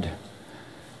God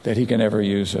that he can ever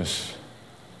use us.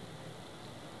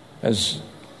 As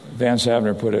Vance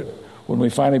Havner put it, when we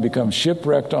finally become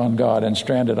shipwrecked on God and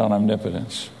stranded on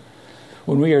omnipotence.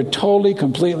 When we are totally,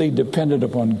 completely dependent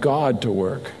upon God to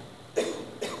work,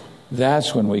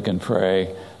 that's when we can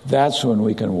pray. That's when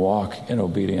we can walk in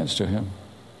obedience to Him.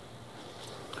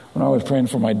 When I was praying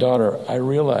for my daughter, I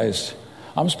realized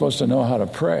I'm supposed to know how to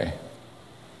pray.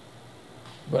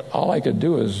 But all I could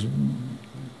do is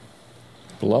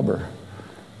blubber.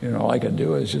 All I could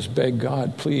do is just beg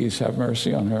God, please have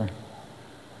mercy on her.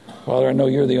 Father, I know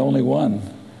you're the only one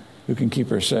who can keep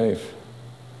her safe.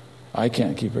 I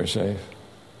can't keep her safe.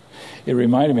 It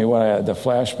reminded me what I had, the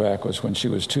flashback was when she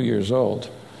was 2 years old.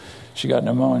 She got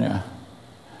pneumonia,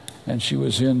 and she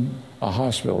was in a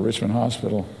hospital, Richmond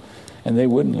Hospital, and they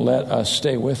wouldn't let us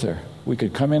stay with her. We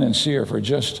could come in and see her for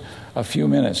just a few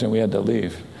minutes, and we had to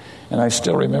leave. And I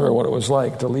still remember what it was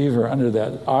like to leave her under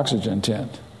that oxygen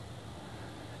tent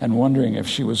and wondering if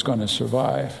she was going to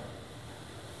survive.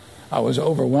 I was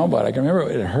overwhelmed by it. I can remember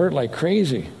it hurt like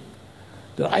crazy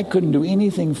that I couldn't do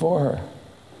anything for her.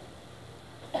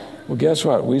 Well, guess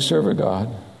what? We serve a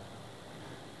God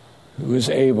who is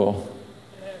able,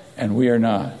 and we are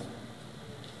not.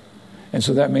 And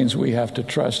so that means we have to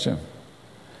trust Him.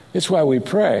 It's why we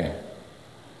pray.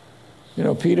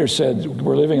 Peter said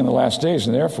we're living in the last days,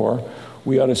 and therefore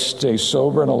we ought to stay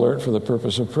sober and alert for the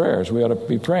purpose of prayers. We ought to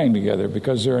be praying together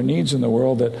because there are needs in the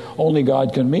world that only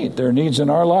God can meet. There are needs in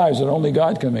our lives that only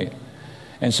God can meet.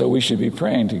 And so we should be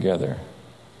praying together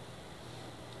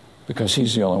because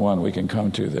He's the only one we can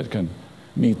come to that can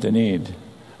meet the need,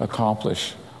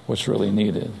 accomplish what's really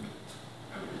needed.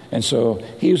 And so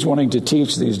He was wanting to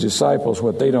teach these disciples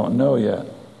what they don't know yet.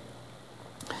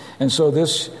 And so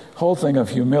this whole thing of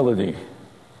humility,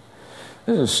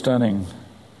 this is stunning.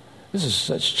 This is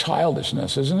such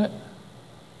childishness, isn't it?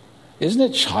 Isn't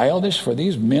it childish for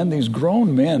these men, these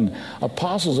grown men,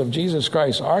 apostles of Jesus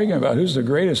Christ, arguing about who's the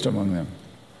greatest among them?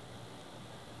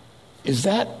 Is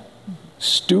that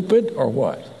stupid or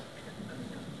what?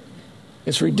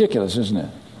 It's ridiculous, isn't it?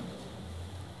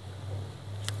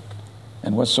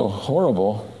 And what's so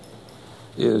horrible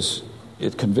is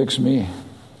it convicts me.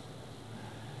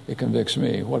 It convicts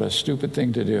me. What a stupid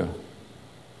thing to do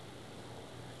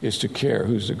is to care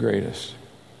who's the greatest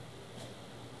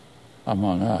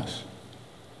among us.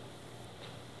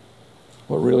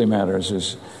 What really matters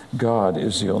is God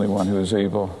is the only one who is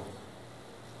able.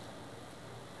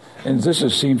 And this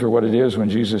is seen for what it is when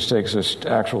Jesus takes this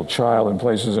actual child and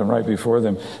places him right before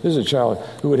them. This is a child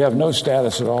who would have no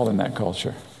status at all in that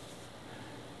culture.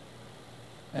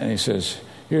 And He says,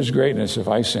 here's greatness if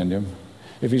I send him.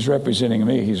 If he's representing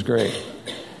me, he's great.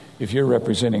 If you're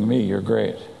representing me, you're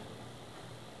great.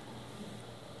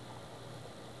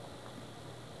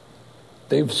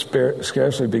 They've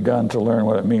scarcely begun to learn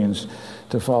what it means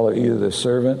to follow either the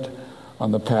servant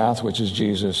on the path, which is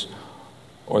Jesus,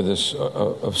 or he's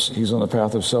on the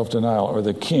path of self-denial, or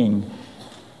the king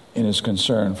in his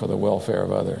concern for the welfare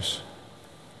of others.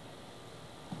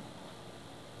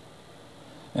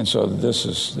 And so this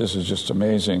is just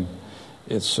amazing.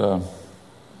 It's a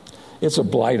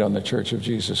blight on the Church of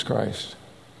Jesus Christ.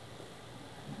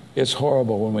 It's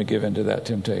horrible when we give into that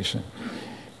temptation.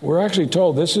 We're actually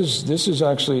told this is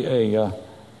actually a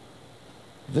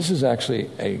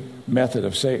method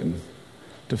of Satan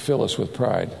to fill us with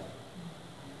pride.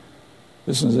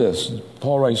 Listen to this.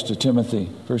 Paul writes to Timothy,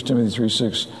 1 Timothy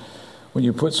 3:6, when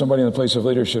you put somebody in the place of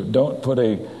leadership, don't put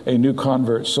a new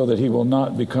convert so that he will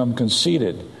not become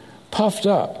conceited, puffed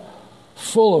up,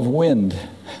 full of wind,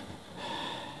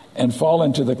 and fall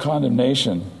into the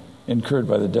condemnation incurred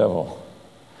by the devil.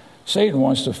 Satan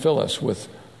wants to fill us with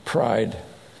pride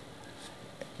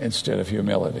instead of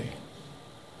humility.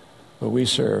 But we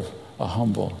serve a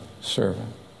humble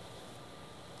servant.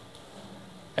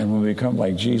 And when we become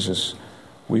like Jesus,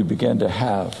 we begin to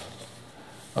have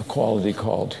a quality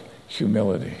called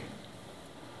humility.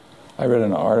 I read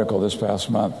an article this past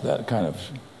month that kind of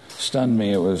stunned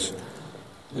me. It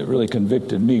really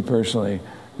convicted me personally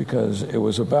because it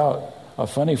was about a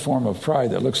funny form of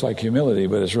pride that looks like humility,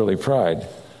 but it's really pride.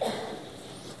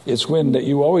 It's when that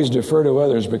you always defer to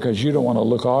others because you don't want to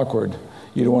look awkward.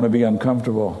 You don't want to be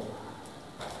uncomfortable.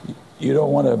 You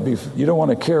don't want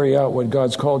to carry out what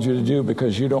God's called you to do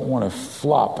because you don't want to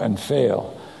flop and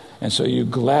fail. And so you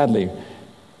gladly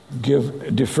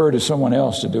defer to someone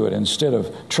else to do it instead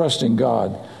of trusting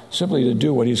God simply to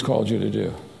do what He's called you to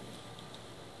do.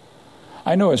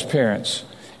 I know as parents,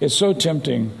 it's so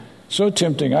tempting.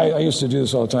 I used to do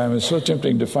this all the time. It's so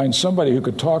tempting to find somebody who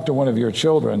could talk to one of your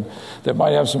children that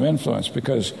might have some influence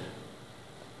because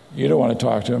you don't want to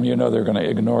talk to them. You know they're going to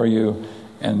ignore you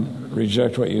and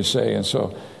reject what you say. And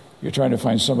so you're trying to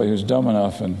find somebody who's dumb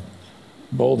enough and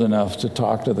bold enough to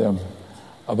talk to them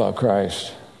about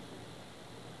Christ.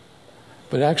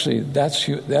 But actually,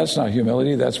 that's not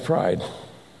humility, that's pride.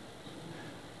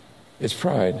 It's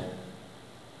pride.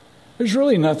 There's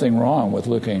really nothing wrong with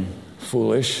looking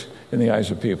foolish in the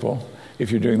eyes of people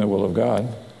if you're doing the will of God.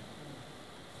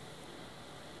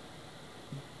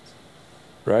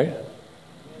 Right?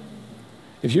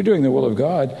 If you're doing the will of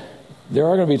God, there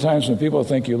are going to be times when people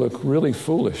think you look really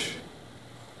foolish.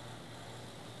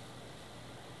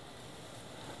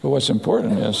 But what's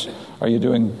important is, are you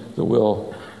doing the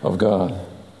will of God?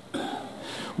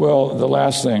 Well, the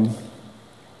last thing,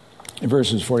 in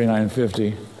verses 49 and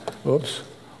 50, oops,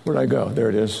 where'd I go? There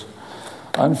it is.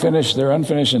 Their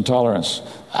unfinished intolerance.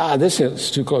 This hits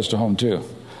too close to home too.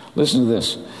 Listen to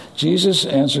this. John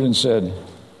answered and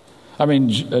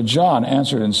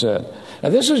said, now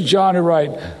this is John who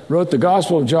wrote the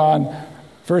Gospel of John,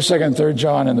 1st, 2nd, 3rd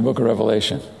John in the book of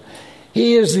Revelation.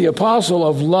 He is the apostle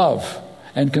of love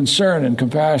and concern and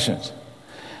compassion.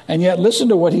 And yet listen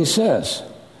to what he says.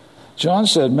 John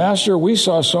said, Master, we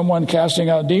saw someone casting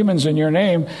out demons in your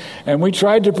name, and we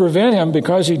tried to prevent him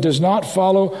because he does not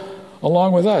follow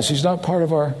along with us. He's not part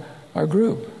of our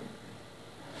group.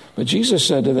 But Jesus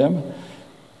said to them,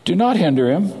 do not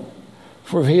hinder him,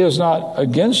 for if he is not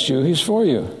against you, he's for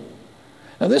you.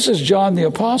 Now this is John the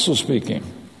Apostle speaking.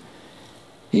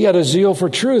 He had a zeal for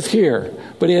truth here,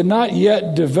 but he had not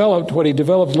yet developed what he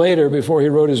developed later before he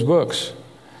wrote his books.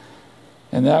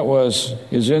 And that was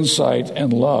his insight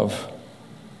and love,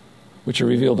 which are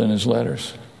revealed in his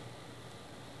letters.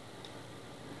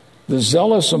 The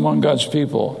zealous among God's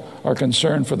people are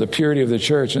concerned for the purity of the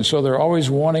church, and so they're always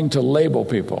wanting to label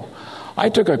people. I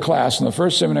took a class in the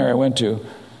first seminary I went to,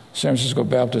 San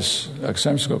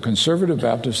Francisco Conservative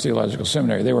Baptist Theological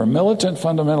Seminary. They were militant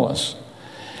fundamentalists.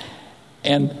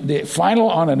 And the final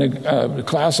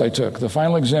class I took, the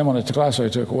final exam on a class I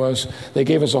took was, they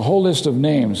gave us a whole list of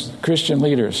names, Christian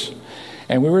leaders.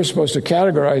 And we were supposed to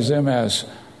categorize them as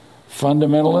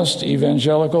fundamentalist,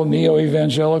 evangelical,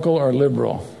 neo-evangelical, or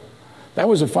liberal. That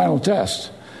was the final test,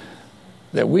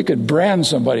 that we could brand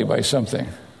somebody by something.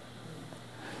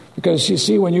 Because you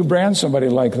see, when you brand somebody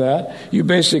like that, you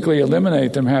basically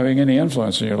eliminate them having any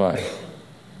influence in your life.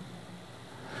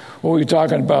 What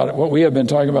we have been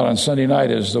talking about on Sunday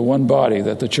night is the one body,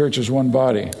 that the church is one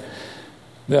body,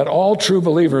 that all true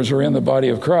believers are in the body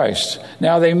of Christ.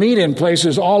 Now, they meet in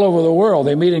places all over the world.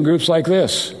 They meet in groups like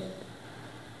this.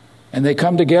 And they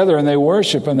come together and they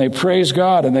worship and they praise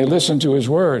God and they listen to His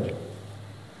Word.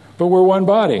 But we're one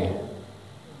body.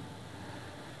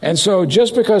 And so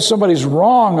just because somebody's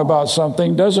wrong about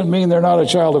something doesn't mean they're not a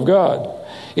child of God.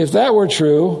 If that were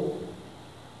true,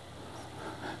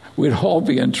 we'd all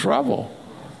be in trouble.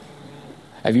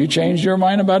 Have you changed your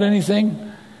mind about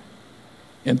anything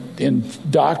in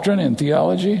doctrine, in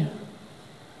theology?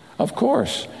 Of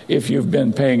course. If you've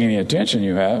been paying any attention,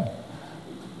 you have.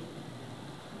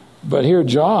 But here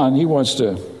John, he wants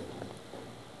to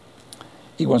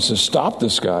stop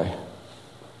this guy.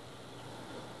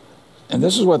 And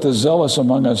this is what the zealous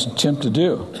among us attempt to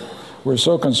do. We're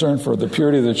so concerned for the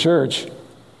purity of the church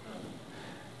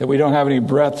that we don't have any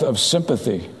breadth of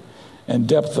sympathy and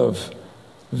depth of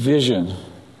vision.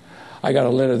 I got a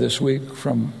letter this week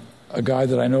from a guy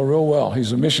that I know real well.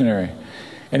 He's a missionary.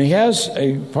 And he has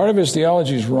a part of his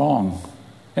theology is wrong.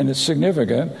 And it's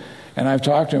significant. And I've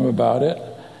talked to him about it.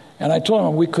 And I told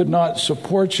him we could not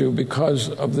support you because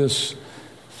of this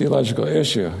theological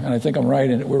issue. And I think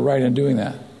we're right in doing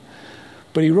that.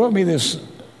 But he wrote me this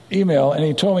email, and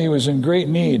he told me he was in great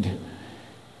need.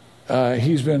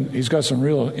 He's got some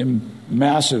real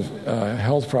massive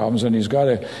health problems, and he's got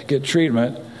to get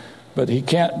treatment. But he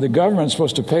can't. The government's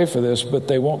supposed to pay for this, but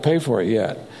they won't pay for it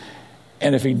yet.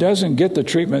 And if he doesn't get the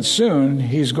treatment soon,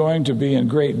 he's going to be in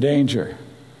great danger.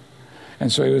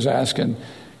 And so he was asking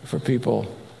for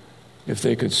people if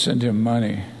they could send him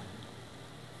money.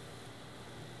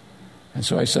 And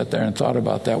so I sat there and thought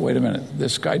about that. Wait a minute,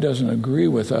 this guy doesn't agree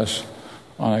with us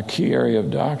on a key area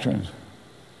of doctrine.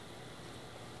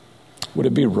 Would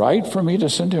it be right for me to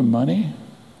send him money?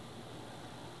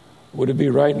 Would it be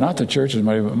right, not the church's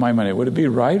money, but my money, would it be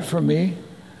right for me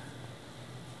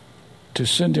to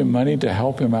send him money to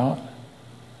help him out?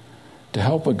 To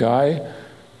help a guy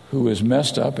who is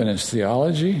messed up in his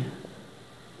theology?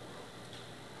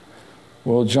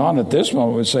 Well, John at this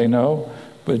moment would say no,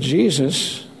 but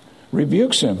Jesus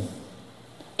rebukes him.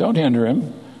 Don't hinder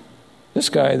him. This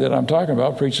guy that I'm talking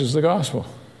about preaches the gospel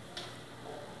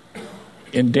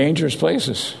in dangerous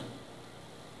places.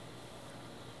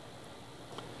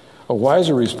 A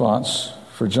wiser response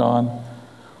for John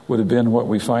would have been what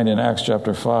we find in Acts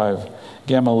chapter 5.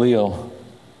 Gamaliel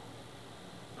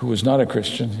who was not a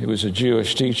Christian. He was a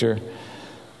Jewish teacher.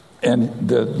 And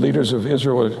the leaders of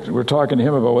Israel were talking to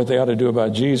him about what they ought to do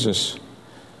about Jesus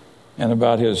and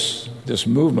about this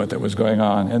movement that was going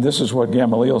on. And this is what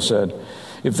Gamaliel said: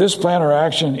 "If this plan or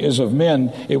action is of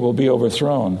men, it will be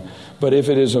overthrown. But if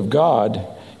it is of God,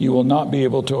 you will not be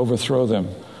able to overthrow them,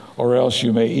 or else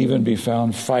you may even be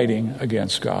found fighting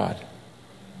against God."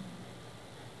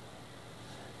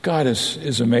 God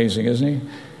is amazing, isn't he?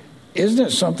 Isn't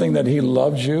it something that he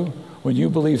loves you when you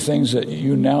believe things that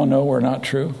you now know are not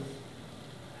true?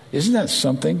 Isn't that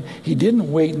something? He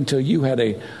didn't wait until you had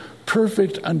a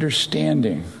perfect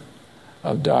understanding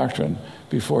of doctrine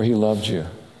before he loved you.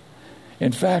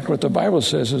 In fact, what the Bible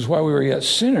says is, while we were yet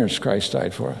sinners, Christ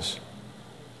died for us.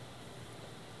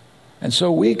 And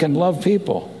so we can love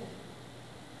people.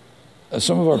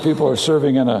 Some of our people are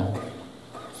serving in a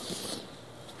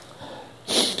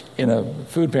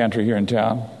food pantry here in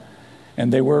town,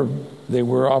 and they were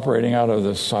operating out of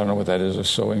this, I don't know what that is, a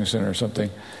sewing center or something.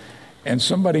 And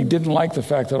somebody didn't like the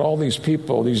fact that all these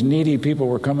people, these needy people,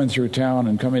 were coming through town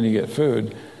and coming to get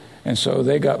food. And so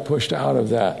they got pushed out of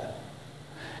that.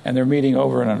 And they're meeting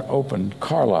over in an open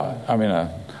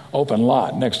open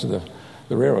lot next to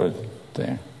the railroad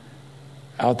thing,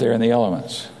 out there in the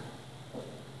elements.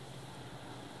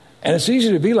 And it's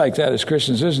easy to be like that as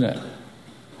Christians, isn't it?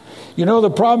 You know,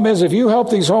 the problem is, if you help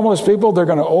these homeless people, they're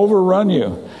going to overrun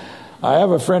you. I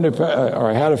have a friend,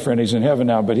 I had a friend, he's in heaven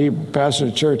now, but he pastored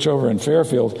a church over in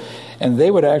Fairfield, and they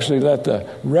would actually let the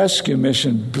rescue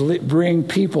mission bring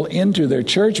people into their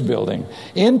church building,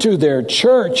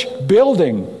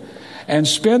 and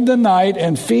spend the night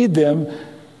and feed them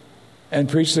and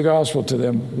preach the gospel to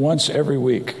them once every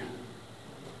week.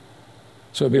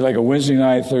 So it'd be like a Wednesday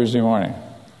night, Thursday morning.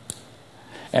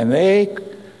 And they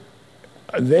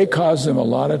caused them a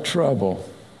lot of trouble,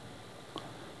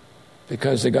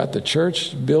 because they got the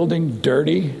church building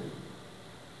dirty.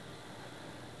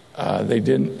 It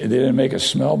didn't make it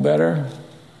smell better,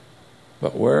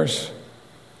 but worse.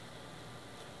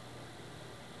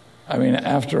 I mean,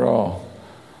 after all,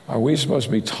 are we supposed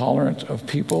to be tolerant of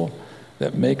people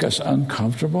that make us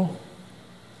uncomfortable?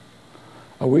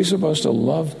 Are we supposed to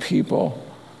love people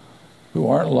who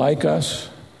aren't like us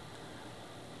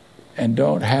and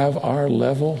don't have our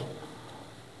level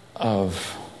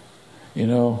of,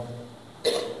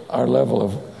 our level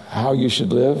of how you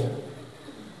should live?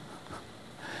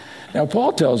 Now,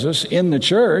 Paul tells us in the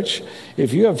church,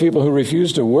 if you have people who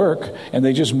refuse to work and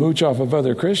they just mooch off of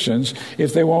other Christians,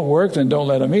 if they won't work, then don't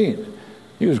let them eat.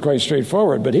 He was quite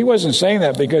straightforward. But he wasn't saying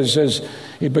that because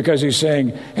he's saying,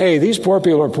 hey, these poor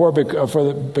people are poor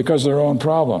because of their own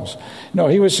problems. No,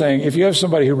 he was saying, if you have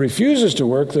somebody who refuses to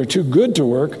work, they're too good to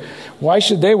work, why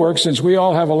should they work, since we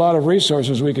all have a lot of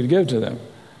resources we could give to them?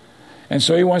 And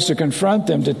so he wants to confront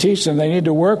them, to teach them they need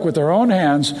to work with their own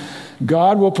hands.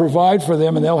 God will provide for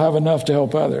them, and they'll have enough to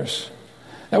help others.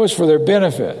 That was for their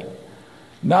benefit,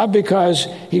 not because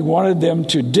he wanted them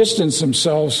to distance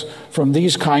themselves from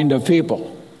these kind of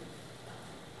people.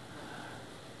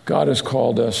 God has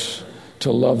called us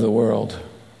to love the world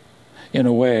in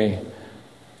a way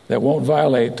that won't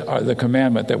violate the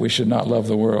commandment that we should not love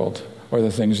the world or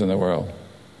the things in the world.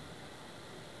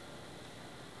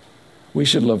 We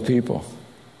should love people.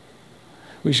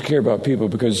 We should care about people,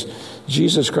 because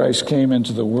Jesus Christ came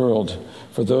into the world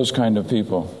for those kind of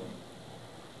people.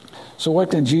 So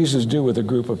what can Jesus do with a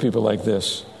group of people like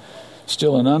this?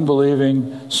 Still an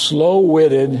unbelieving,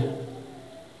 slow-witted,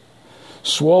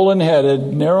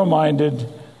 swollen-headed, narrow-minded.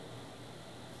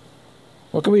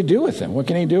 What can we do with them? What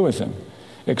can he do with them?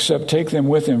 Except take them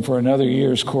with him for another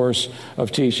year's course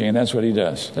of teaching. And that's what he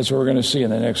does. That's what we're going to see in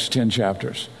the next 10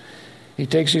 chapters. He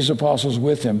takes these apostles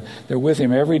with him. They're with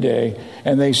him every day,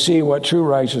 and they see what true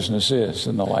righteousness is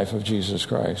in the life of Jesus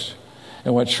Christ,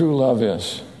 and what true love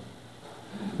is,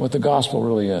 what the gospel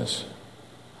really is.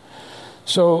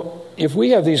 So if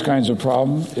we have these kinds of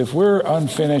problems, if we're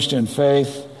unfinished in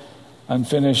faith,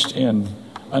 unfinished in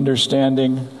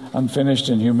understanding, unfinished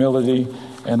in humility,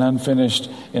 and unfinished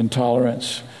in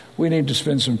tolerance, we need to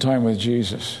spend some time with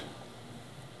Jesus.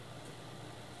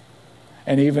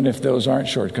 And even if those aren't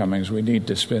shortcomings, we need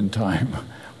to spend time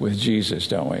with Jesus,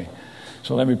 don't we?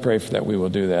 So let me pray for that we will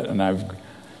do that. And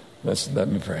let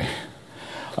me pray.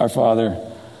 Our Father,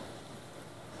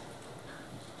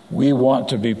 we want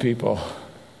to be people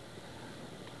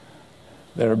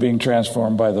that are being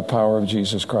transformed by the power of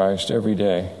Jesus Christ every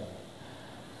day.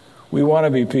 We want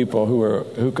to be people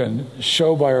who can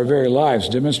show by our very lives,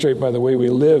 demonstrate by the way we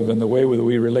live and the way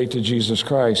we relate to Jesus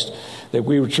Christ, that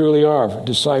we truly are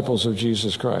disciples of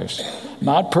Jesus Christ.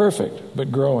 Not perfect, but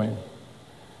growing.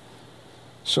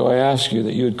 So I ask you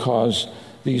that you would cause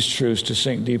these truths to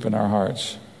sink deep in our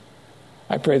hearts.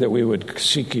 I pray that we would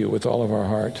seek you with all of our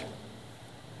heart.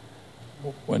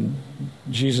 When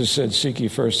Jesus said, seek ye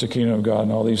first the kingdom of God,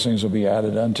 and all these things will be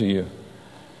added unto you,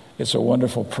 it's a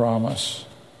wonderful promise.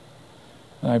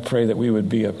 And I pray that we would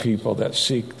be a people that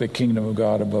seek the kingdom of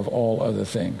God above all other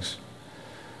things.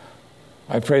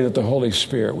 I pray that the Holy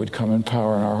Spirit would come in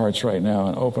power in our hearts right now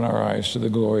and open our eyes to the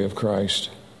glory of Christ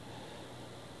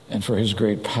and for his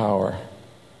great power,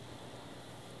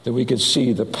 that we could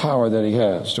see the power that he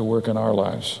has to work in our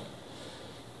lives,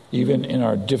 even in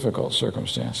our difficult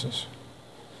circumstances.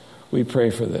 We pray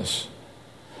for this.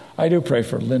 I do pray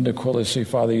for Linda Quillisi,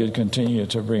 Father, you'd continue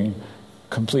to bring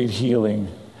complete healing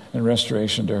and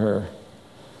restoration to her.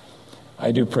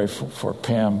 I do pray for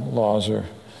Pam Lawser,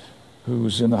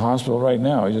 who's in the hospital right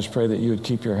now. I just pray that you would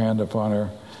keep your hand upon her,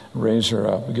 raise her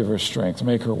up, give her strength,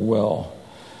 make her well.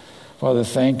 Father,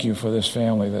 thank you for this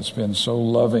family that's been so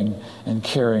loving and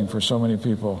caring for so many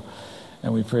people.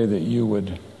 And we pray that you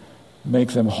would make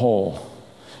them whole.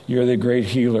 You're the great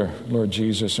healer, Lord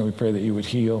Jesus, and we pray that you would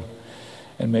heal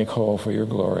and make whole for your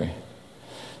glory.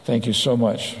 Thank you so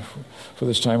much for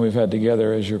this time we've had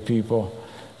together as your people,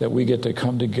 that we get to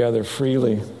come together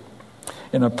freely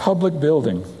in a public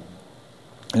building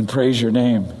and praise your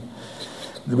name.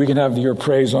 We can have your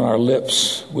praise on our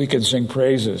lips. We can sing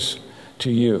praises to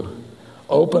you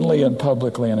openly and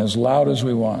publicly and as loud as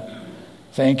we want.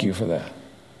 Thank you for that.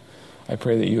 I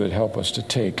pray that you would help us to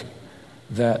take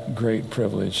that great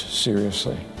privilege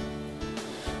seriously.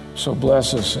 So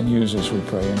bless us and use us, we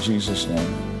pray, in Jesus'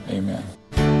 name. Amen.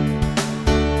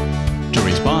 To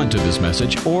respond to this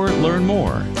message or learn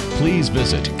more, please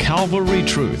visit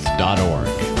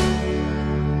calvarytruth.org.